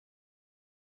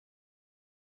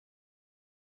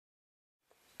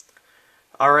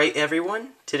Alright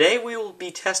everyone, today we will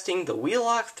be testing the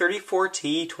Wheelock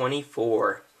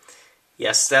 34T-24.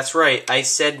 Yes, that's right, I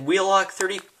said Wheelock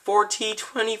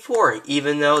 34T-24,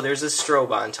 even though there's a strobe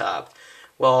on top.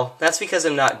 Well, that's because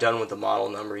I'm not done with the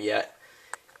model number yet.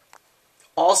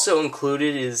 Also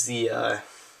included is the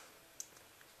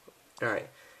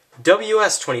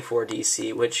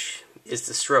WS-24VDC, which is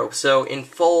the strobe. So in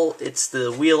full, it's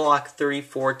the Wheelock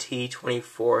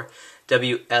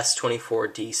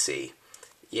 34T-24-WS-24VDC.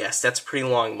 Yes, that's a pretty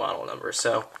long model number.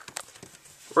 So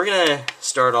we're going to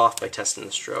start off by testing the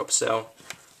strobe. So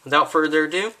without further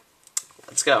ado,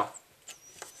 let's go.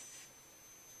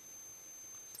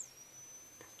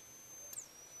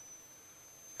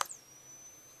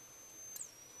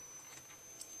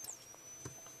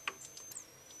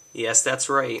 Yes, that's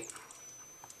right.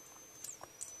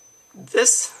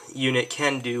 This unit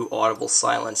can do audible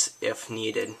silence if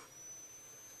needed.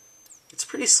 It's a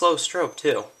pretty slow strobe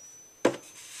too.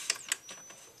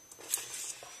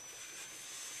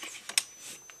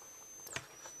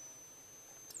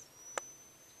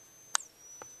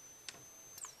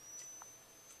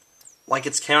 Like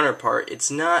its counterpart, it's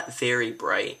not very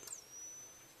bright.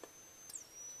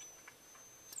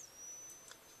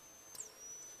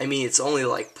 I mean, it's only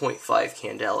like 0.5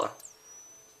 candela.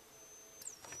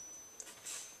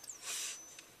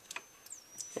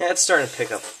 Yeah, it's starting to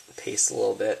pick up pace a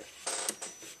little bit.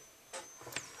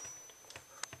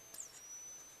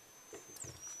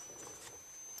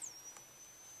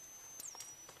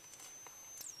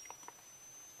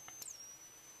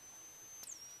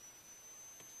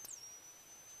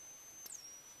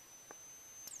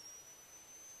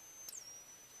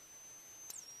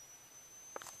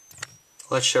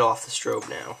 Let's shut off the strobe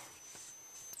now.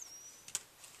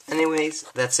 Anyways,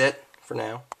 that's it for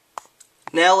now.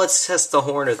 Now let's test the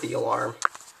horn of the alarm.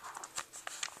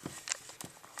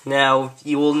 Now,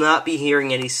 you will not be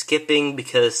hearing any skipping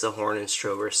because the horn and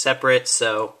strobe are separate,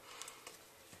 so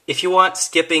if you want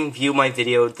skipping, view my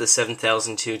video with the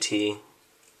 7002T.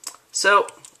 So,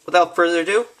 without further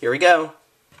ado, here we go.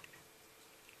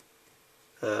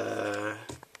 Did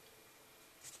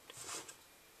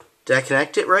I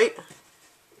connect it right?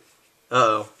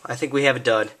 Uh-oh, I think we have a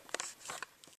dud.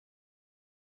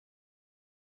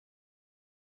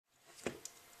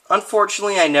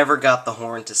 Unfortunately, I never got the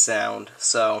horn to sound,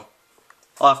 so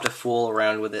I'll have to fool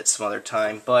around with it some other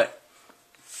time, but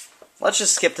let's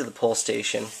just skip to the pull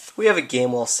station. We have a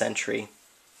Gamewell Sentry.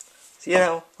 So, you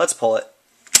know, let's pull it.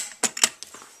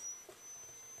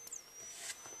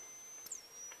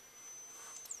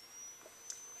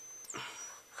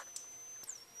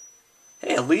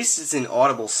 Hey, at least it's in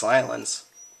audible silence.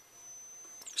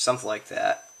 Something like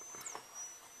that.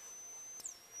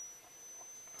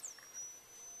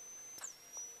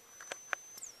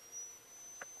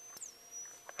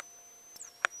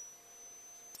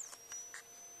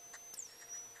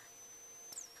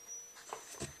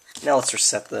 Now let's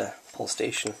reset the pull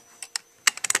station.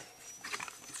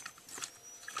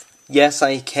 Yes,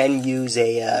 I can use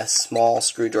a small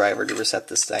screwdriver to reset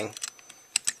this thing.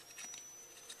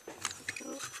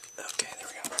 Okay, there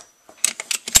we go.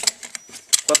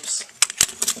 Whoops.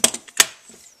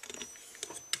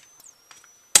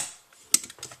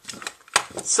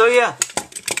 So yeah,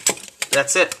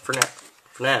 that's it for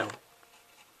now.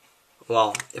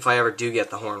 Well, if I ever do get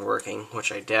the horn working,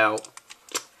 which I doubt.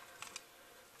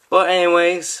 But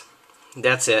anyways,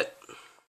 that's it.